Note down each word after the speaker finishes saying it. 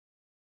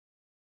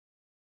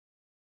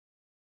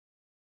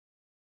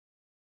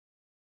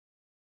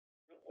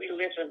we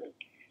lived in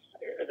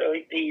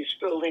these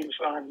buildings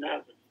on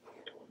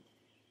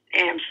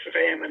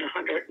Amsterdam and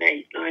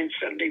 108,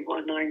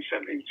 971,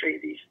 973,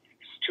 these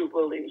two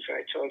buildings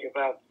I told you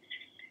about.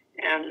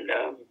 And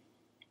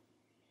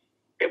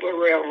they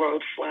were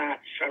railroad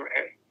flats.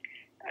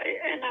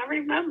 And I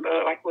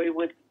remember, like, we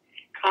would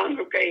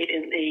congregate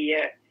in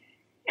the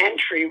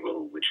entry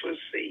room, which was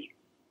the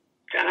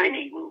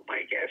dining room,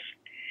 I guess.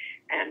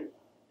 And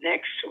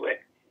next to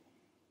it,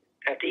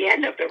 at the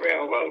end of the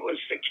railroad, was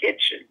the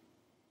kitchen.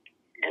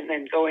 And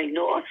then going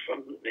north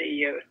from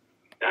the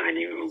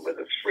dining room were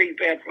the 3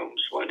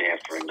 bedrooms, one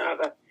after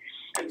another,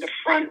 and the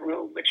front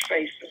room, which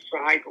faced the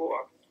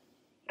sidewalk.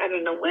 And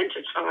in the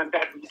wintertime,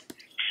 that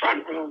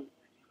front room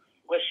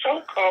was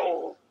so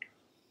cold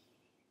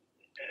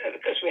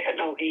because we had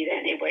no heat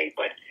anyway,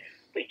 but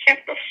we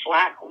kept the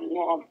flat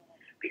warm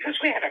because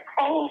we had a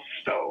coal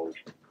stove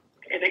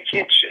in the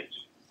kitchen.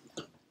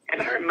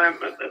 And I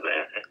remember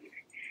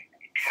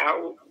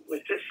how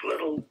with this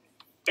little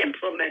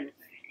implement,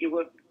 you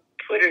would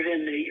put it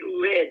in the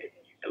lid,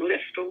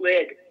 lift the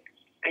lid,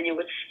 and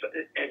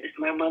and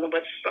my mother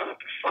would start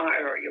the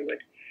fire. You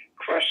would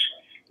crush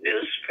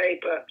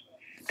newspaper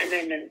and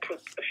then put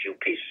a few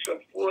pieces of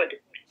wood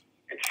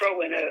and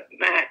throw in a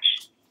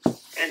match,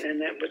 and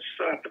then it would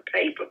start the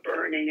paper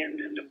burning, and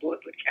then the wood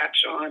would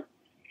catch on,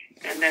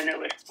 and then it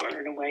would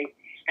burn away.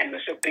 And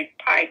there was a big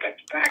pipe at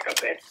the back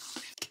of it,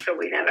 so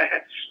we never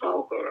had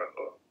smoke or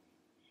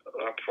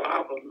a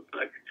problem.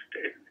 Like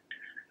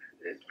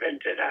it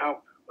vented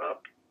out,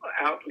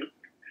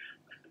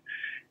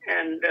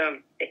 and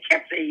it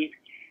kept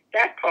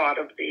that part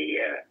of the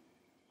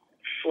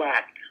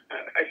flat.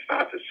 I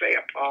started to say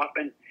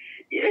apartment.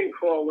 You didn't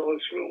call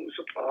those rooms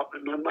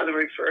apartment. My mother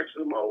referred to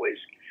them always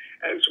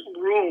as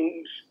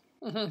rooms.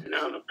 Mm-hmm. And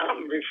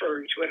I'm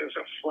referring to it as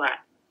a flat.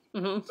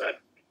 Mm-hmm. But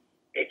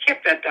it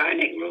kept that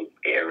dining room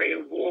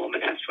area warm,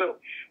 and that's what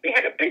we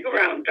had, a big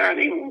round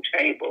dining room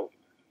table,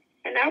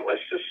 and that was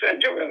the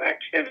center of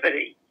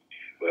activity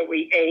where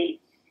we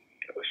ate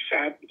or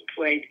sat and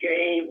played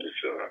games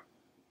or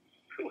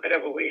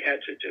whatever we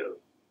had to do.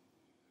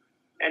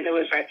 And there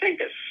was, I think,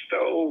 a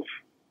stove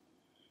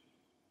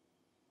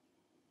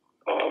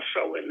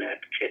also in that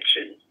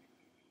kitchen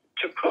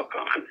to cook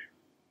on,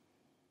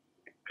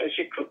 because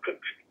you could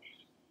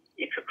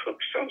cook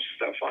some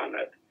stuff on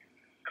a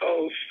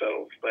coal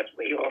stove, but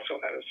we also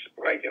had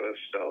a regular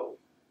stove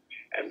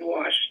and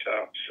wash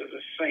tubs and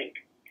a sink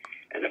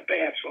and a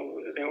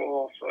bathroom. They were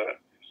all sort of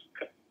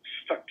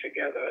stuck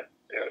together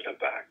there in the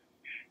back.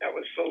 That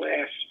was the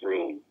last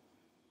room.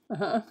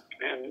 Uh-huh.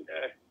 And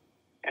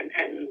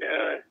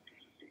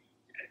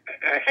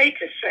I hate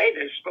to say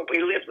this, but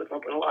we lived with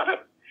a lot of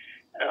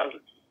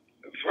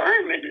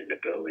vermin in the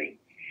building.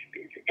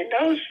 In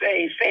those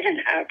days, they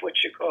didn't have what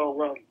you call,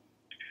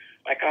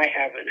 like I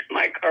have in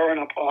my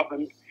current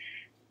apartment,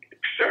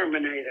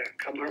 exterminator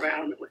come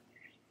around.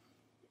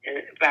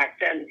 Back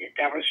then,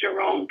 that was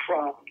your own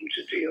problem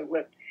to deal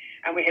with.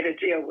 And we had to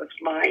deal with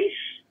mice,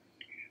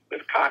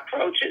 with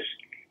cockroaches,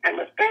 and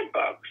with bed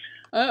bugs.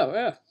 Oh,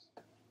 yeah.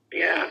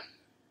 Yeah.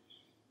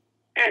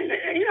 And,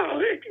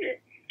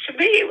 to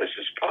me, it was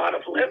just part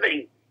of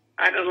living.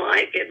 I didn't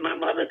like it. My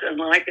mother didn't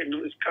like it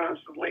and was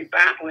constantly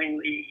battling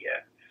the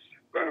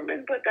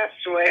vermin. But that's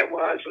the way it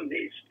was in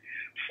these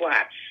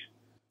flats.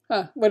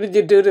 Huh. What did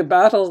you do to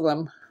battle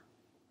them?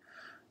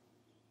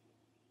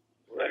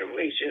 What did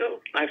we do?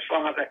 My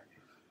father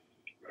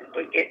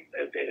would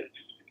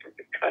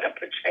cut a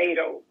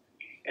potato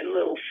in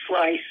little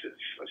slices.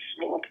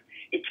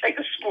 He'd take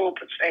a small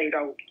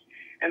potato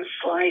and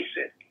slice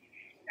it.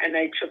 And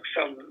they took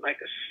some, like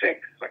a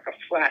stick, like a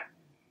flat,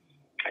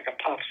 like a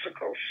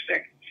popsicle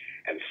stick,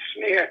 and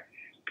smear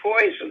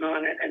poison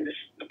on it. And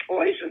the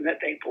poison that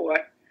they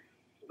bought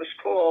was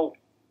called,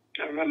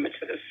 I remember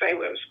to this day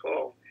what it was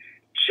called,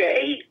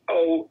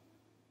 J.O.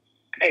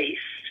 Paste.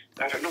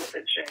 I don't know what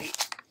the J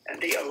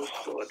and the O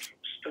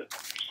stood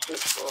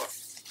for.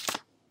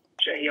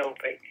 J.O.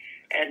 Paste.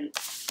 And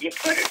you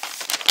put it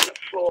on the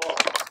floor,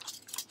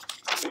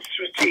 in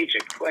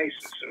strategic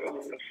places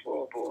around the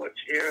floorboards,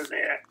 here and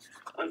there,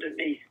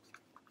 underneath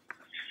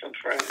some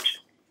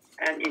furniture.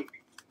 And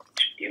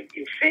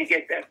you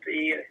figured that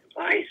the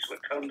mice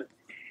would come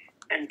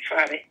and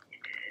try to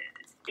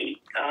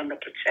eat on the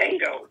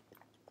potato.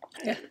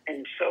 Yeah.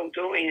 And so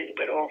doing it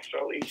would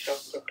also eat some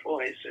of the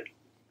poison.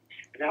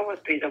 And that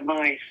would be the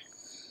mice.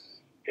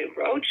 The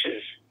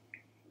roaches,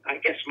 I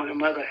guess my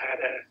mother had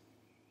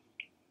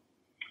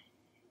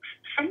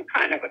some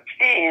kind of a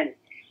can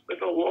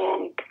with a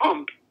long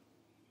pump,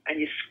 and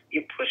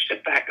you pushed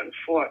it back and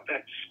forth,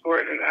 that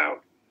squirted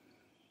out.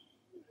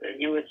 And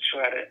you would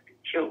try to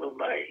kill them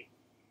by,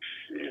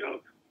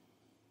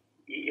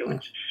 you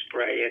would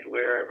spray it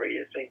wherever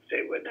you think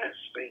they were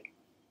nesting.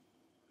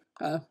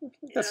 I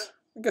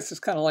guess it's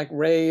kind of like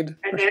Raid.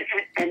 And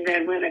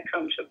then when it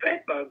comes to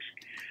bed bugs,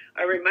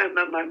 I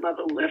remember my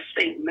mother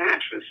lifting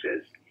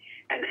mattresses,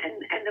 and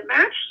the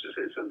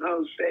mattresses in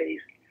those days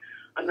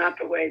are not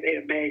the way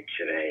they're made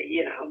today.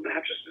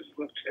 Mattresses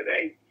look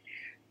today.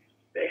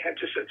 They have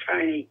just a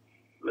tiny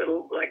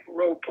little like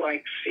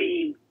rope-like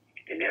seam,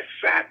 and they're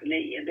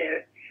satiny, and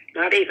they're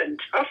not even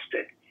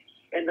tufted.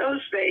 In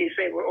those days,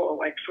 they were all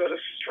like sort of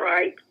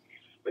striped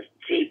with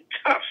deep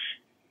tufts,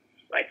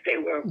 like they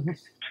were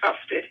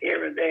tufted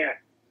here and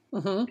there.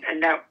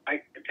 And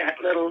that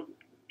little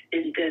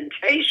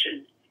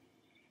indentation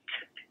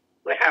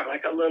would have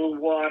like a little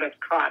wad of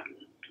cotton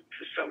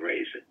for some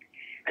reason,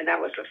 and that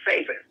was a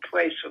favorite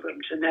place for them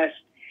to nest.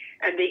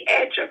 And the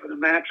edge of the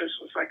mattress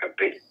was like a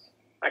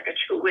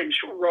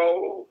 2-inch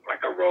roll,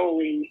 like a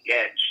rolling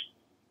edge,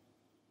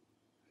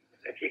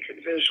 if you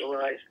could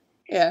visualize.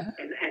 Yeah.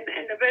 And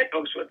the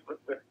bedbugs would,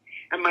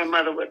 and my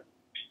mother would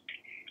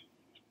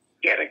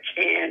get a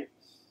can,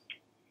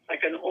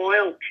 like an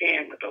oil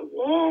can with a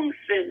long,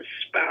 thin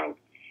spout,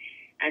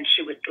 and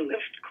she would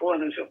lift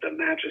corners of the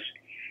mattress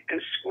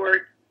and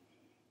squirt,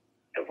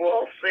 of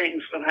all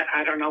things, but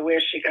I don't know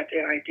where she got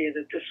the idea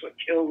that this would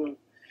kill them,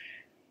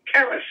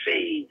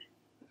 kerosene.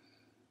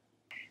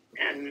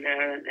 And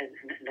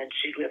then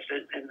she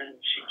lifted, and then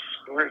she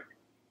squirt,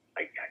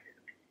 like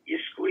you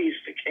squeeze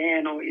the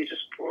can, or you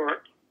just pour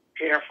it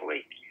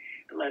carefully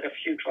and let a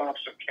few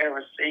drops of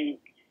kerosene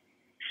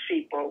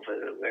seep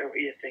over wherever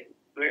you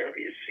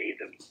see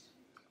them.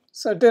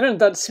 So didn't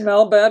that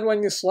smell bad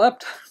when you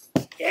slept?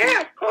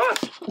 Yeah, of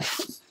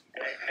course.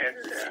 And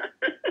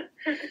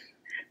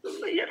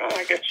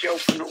I guess you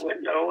open the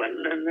window,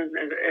 and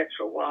then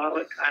after a while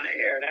it kind of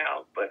aired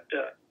out. But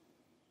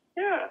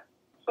yeah,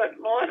 but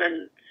more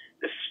than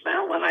the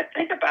smell, when I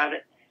think about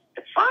it,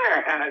 the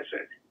fire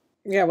hazard.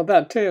 Yeah, well,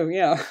 that too.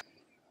 Yeah.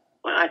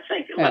 When I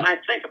think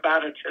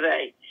about it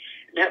today,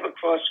 it never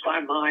crossed my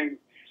mind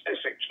as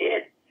a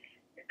kid.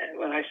 And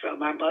when I saw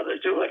my mother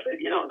do it,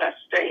 that's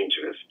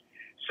dangerous.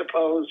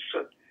 Suppose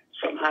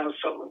somehow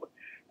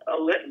a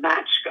lit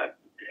match got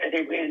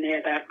anywhere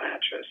near that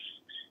mattress.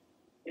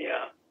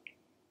 Yeah,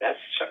 that's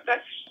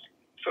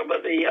some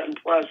of the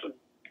unpleasant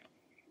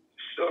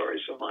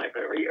stories of my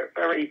very,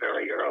 very,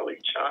 very early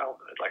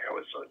childhood. Like I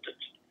was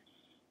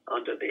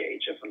under the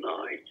age of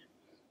 9.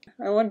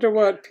 I wonder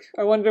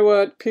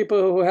what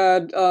people who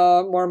had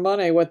more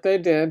money, what they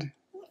did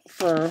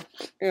for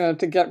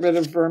to get rid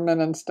of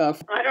vermin and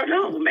stuff. I don't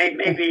know.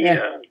 Maybe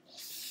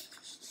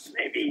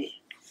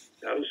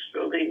those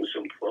buildings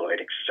employed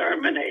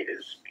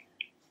exterminators,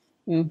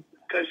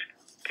 because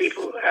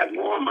people who had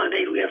more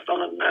money lived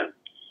on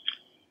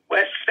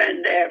West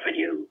End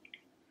Avenue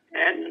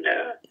and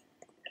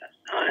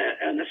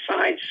the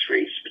side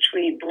streets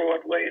between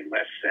Broadway and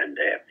West End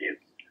Avenue.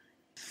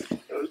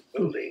 Those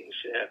buildings,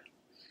 yeah.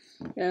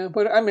 Yeah,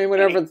 but I mean,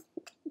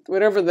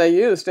 whatever they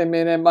used, I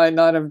mean, it might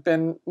not have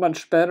been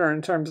much better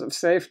in terms of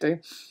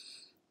safety.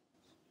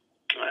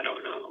 I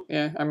don't know.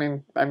 Yeah, I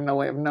mean, I have no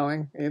way of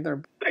knowing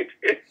either.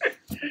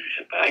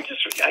 I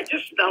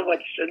just know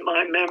what's in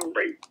my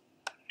memory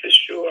for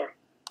sure.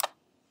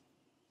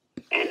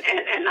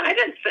 And I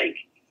didn't think,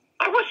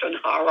 I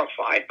wasn't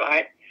horrified by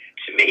it.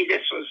 To me,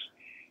 this was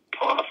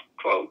par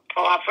for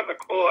the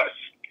course.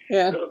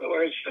 Yeah. In other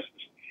words,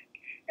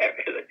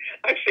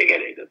 I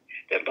figured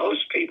that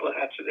most people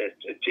had to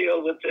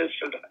deal with this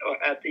or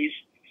had these.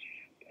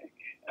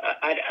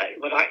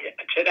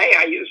 Today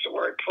I use the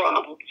word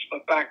problems,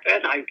 but back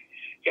then I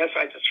guess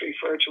I just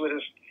referred to it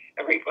as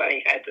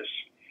everybody had this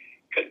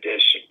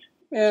condition.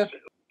 Yeah.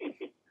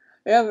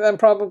 Yeah, and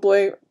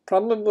probably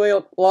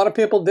a lot of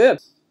people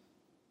did.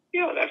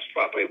 Yeah, that's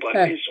probably one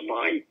reason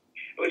why it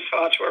was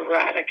hard to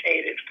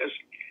eradicate it, because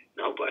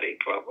nobody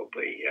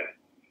probably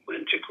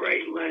went to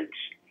great lengths.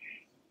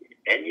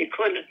 And you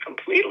couldn't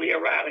completely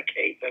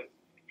eradicate them.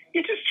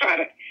 It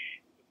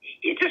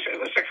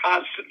was a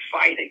constant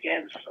fight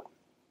against them.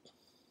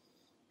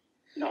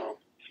 No,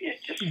 you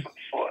just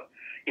fought.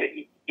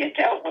 You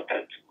dealt with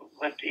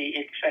the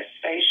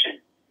infestation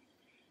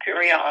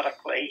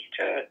periodically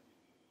to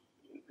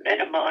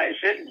minimize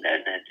it, and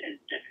then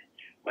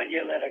when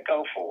you let it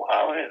go for a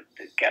while, it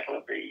got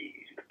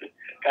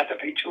to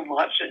be too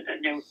much, and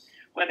then you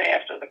went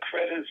after the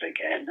critters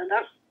again, and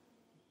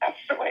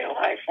that's the way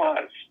life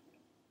was.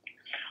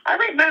 I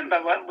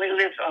remember when we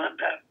lived on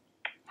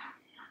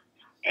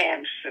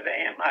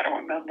Amsterdam. I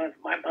don't remember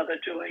my mother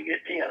doing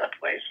it the other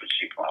place, but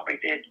she probably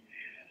did.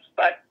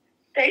 But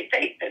the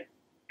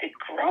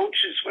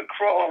roaches would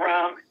crawl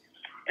around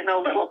in a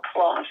little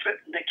closet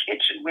in the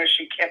kitchen where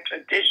she kept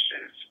her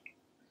dishes.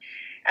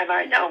 And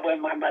I know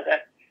when my mother,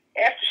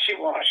 after she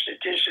washed the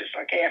dishes,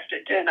 like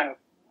after dinner,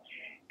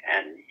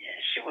 and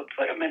she would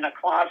put them in a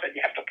closet.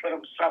 You have to put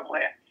them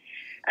somewhere.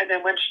 And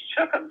then when she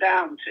took them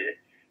down to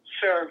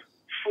serve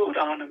food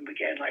on them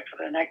again, like for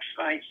the next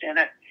night's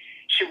dinner,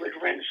 she would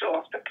rinse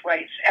off the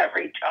plates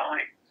every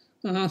time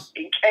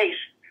in case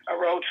a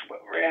roach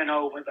ran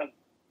over them.